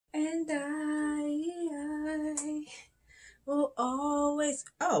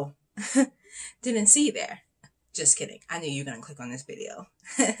Oh, didn't see you there. Just kidding. I knew you were going to click on this video.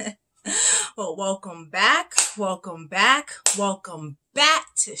 Well, welcome back. Welcome back. Welcome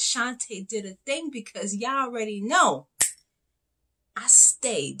back to Shantae Did a Thing, because y'all already know I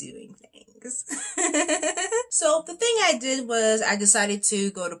stay doing things. So the thing I did was I decided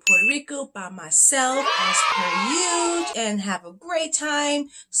to go to Puerto Rico by myself as per usual and have a great time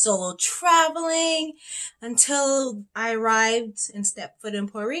solo traveling until I arrived and stepped foot in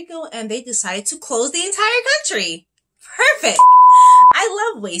Puerto Rico and they decided to close the entire country. Perfect.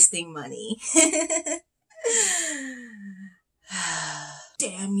 I love wasting money.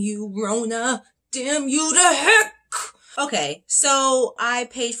 Damn you, Rona. Damn you to heck. Okay, so I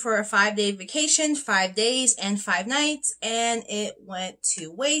paid for a 5-day vacation, 5 days and 5 nights, and it went to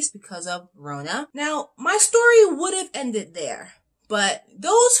waste because of Rona. Now, my story would have ended there, but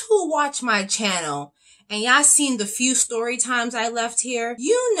those who watch my channel and y'all seen the few story times I left here,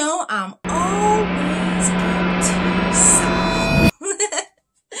 you know I'm always up to something.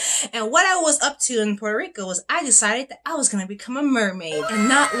 And what I was up to in Puerto Rico was I decided that I was going to become a mermaid and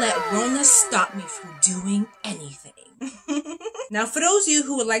not let Rona stop me from doing anything. Now, for those of you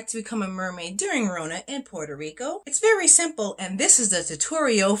who would like to become a mermaid during Rona in Puerto Rico, it's very simple, and this is the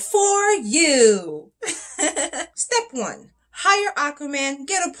tutorial for you. Step 1. Hire Aquaman,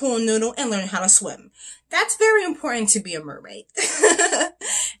 get a pool noodle, and learn how to swim. That's very important to be a mermaid.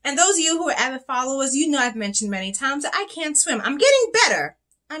 And those of you who are avid followers, you know I've mentioned many times that I can't swim. I'm getting better.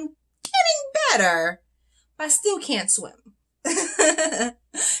 But I still can't swim.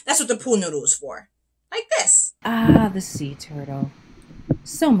 That's what the pool noodle is for. Like this. Ah, the sea turtle.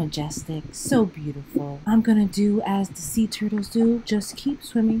 So majestic, so beautiful. I'm gonna do as the sea turtles do. Just keep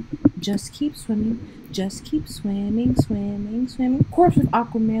swimming, just keep swimming, just keep swimming, swimming, swimming. Of course, with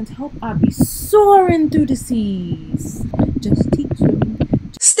Aquaman's help, I'll be soaring through the seas. Just keep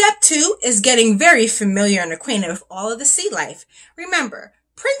swimming. Step 2 is getting very familiar and acquainted with all of the sea life. Remember,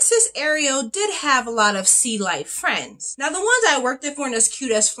 Princess Ariel did have a lot of sea life friends. Now, the ones I worked with weren't as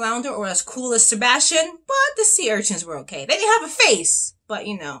cute as Flounder or as cool as Sebastian, but the sea urchins were okay. They didn't have a face, but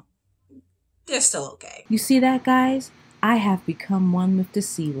you know, they're still okay. You see that, guys? I have become one with the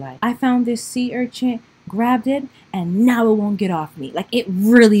sea life. I found this sea urchin, grabbed it, and now it won't get off me. Like, it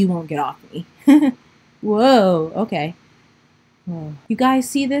really won't get off me. Whoa, okay. Whoa. You guys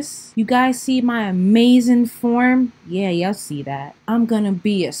see this? You guys see my amazing form? Yeah, y'all see that. I'm gonna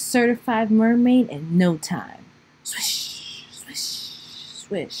be a certified mermaid in no time. Swish, swish,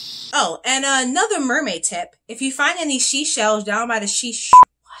 swish. Oh, and another mermaid tip. If you find any seashells down by the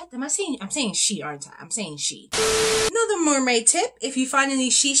what am I saying? I'm saying she, aren't I? I'm saying she. Another mermaid tip. If you find any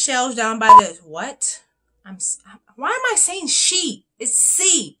seashells down by the, what? Why am I saying she? It's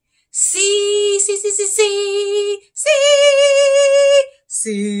C. Seashells.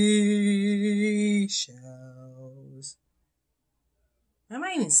 What am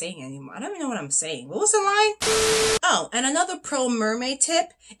I even saying anymore? I don't even know what I'm saying. What was the line? Oh, and another pro mermaid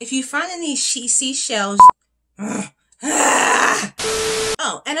tip. If you find any seashells... Oh,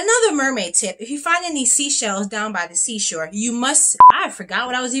 and another mermaid tip. If you find any seashells down by the seashore, you must... I forgot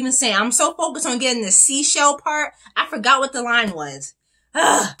what I was even saying. I'm so focused on getting the seashell part, I forgot what the line was.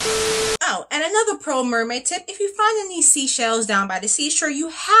 Oh, and another pro mermaid tip. If you find any seashells down by the seashore, you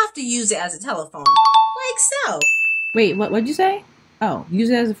have to use it as a telephone. Like so. Wait, what'd you say? Oh, use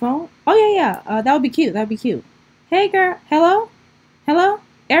it as a phone? Oh, yeah. That would be cute. That would be cute. Hey, girl. Hello? Hello?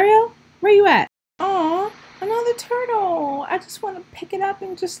 Ariel? Where you at? Aw, another turtle. I just want to pick it up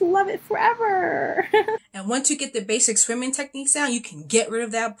and just love it forever. And once you get the basic swimming techniques down, you can get rid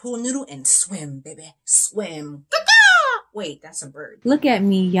of that pool noodle and swim, baby. Swim. Wait, that's a bird. Look at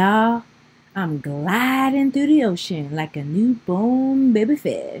me, y'all. I'm gliding through the ocean like a newborn baby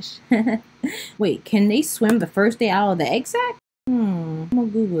fish. Wait, can they swim the first day out of the egg sac? I'm gonna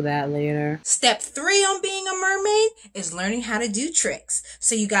Google that later. Step 3 on being a mermaid is learning how to do tricks.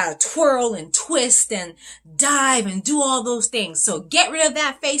 So you gotta twirl and twist and dive and do all those things. So get rid of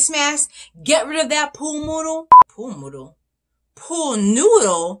that face mask, get rid of that pool noodle,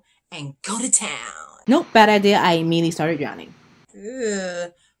 and go to town. Nope, bad idea. I immediately started drowning.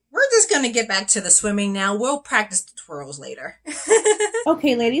 Ugh. We're just gonna get back to the swimming now. We'll practice the twirls later.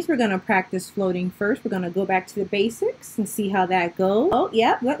 Okay, ladies, we're gonna practice floating first. We're gonna go back to the basics and see how that goes. Oh,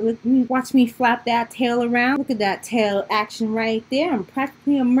 yeah, watch me flap that tail around. Look at that tail action right there. I'm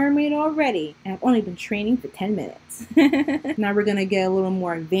practically a mermaid already. And I've only been training for 10 minutes. Now we're gonna get a little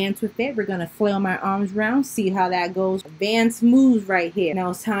more advanced with it. We're gonna flail my arms around, see how that goes. Advanced moves right here.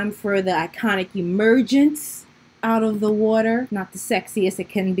 Now it's time for the iconic emergence out of the water. Not the sexiest it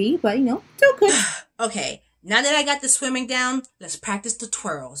can be, but you know, still good. Okay, Now that I got the swimming down, let's practice the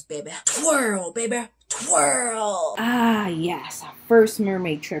twirls, baby. Twirl, baby. Twirl. Ah, yes. Our first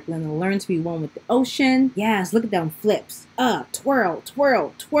mermaid trick. We're going to learn to be one with the ocean. Yes, look at them flips. Twirl,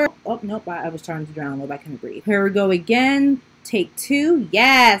 twirl, twirl. Oh, nope. I was trying to drown. Nope, I couldn't breathe. Here we go again. Take 2.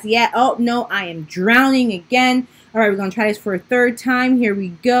 Yes, yeah. Oh, no, I am drowning again. All right, we're going to try this for a third time. Here we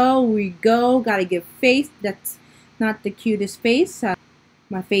go. Got to give face. That's not the cutest face.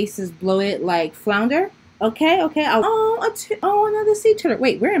 My face is bloated like flounder. Okay. Another sea turtle.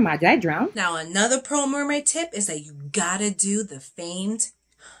 Wait, where am I? Did I drown? Now, another pro mermaid tip is that you gotta do the famed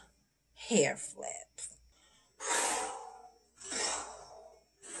hair flip.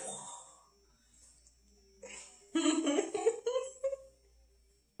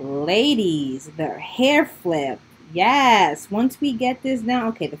 Ladies, the hair flip. Yes, once we get this down,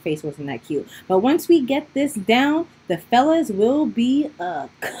 okay, the face wasn't that cute, but once we get this down, the fellas will be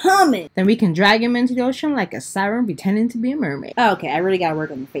coming. Then we can drag him into the ocean like a siren pretending to be a mermaid. Okay, I really gotta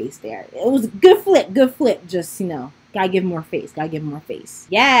work on the face there. It was a good flip, just, you know, gotta give more face,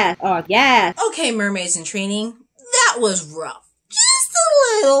 Yeah, oh, yeah. Okay, mermaids in training, that was rough. Just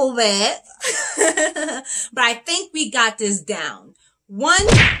a little bit. But I think we got this down. 1,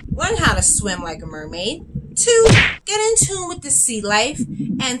 learn how to swim like a mermaid. 2, get in tune with the sea life.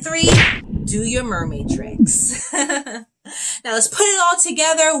 And 3, do your mermaid tricks. Now let's put it all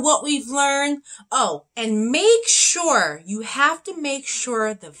together, what we've learned. Oh, and make sure, you have to make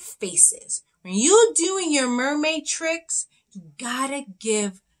sure the faces. When you're doing your mermaid tricks, you gotta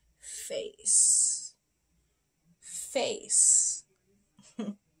give face. Face.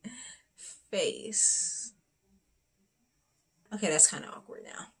 Face. Okay, that's kind of awkward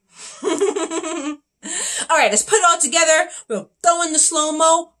now. All right, let's put it all together. We'll throw in the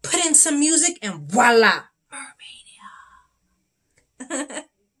slow-mo, put in some music, and voila! Mermaidia.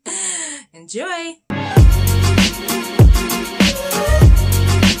 Enjoy.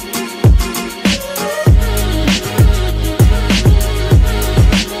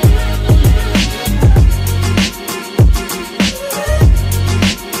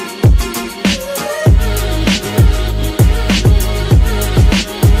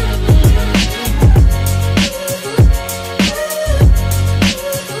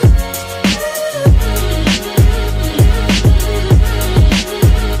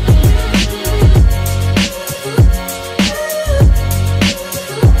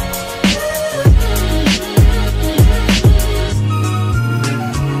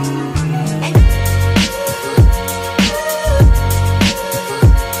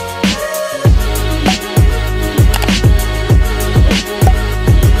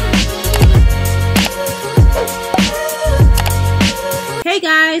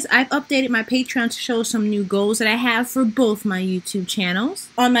 I've updated my Patreon to show some new goals that I have for both my YouTube channels.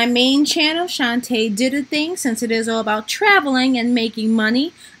 On my main channel, Shantedidathing, since it is all about traveling and making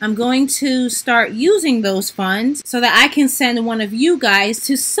money, I'm going to start using those funds so that I can send one of you guys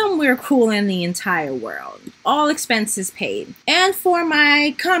to somewhere cool in the entire world. All expenses paid. And for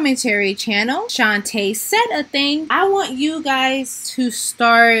my commentary channel, Shantedidathing, I want you guys to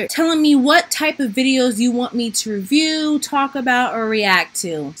start telling me what type of videos you want me to review, talk about, or react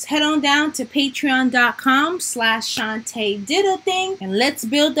to. So head on down to patreon.com/Shantedidathing and let's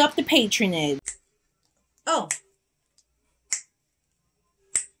build up the patronage. Oh,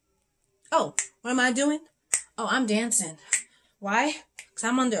 what am I doing? Oh, I'm dancing. Why? Because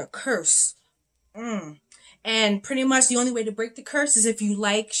I'm under a curse. And pretty much the only way to break the curse is if you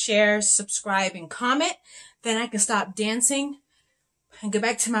like, share, subscribe, and comment. Then I can stop dancing and get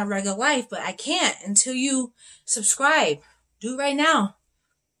back to my regular life. But I can't until you subscribe. Do it right now.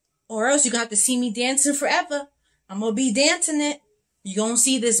 Or else you're going to have to see me dancing forever. I'm going to be dancing it. You're going to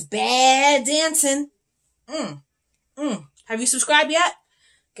see this bad dancing. Have you subscribed yet?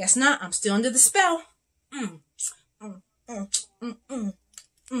 Guess not. I'm still under the spell.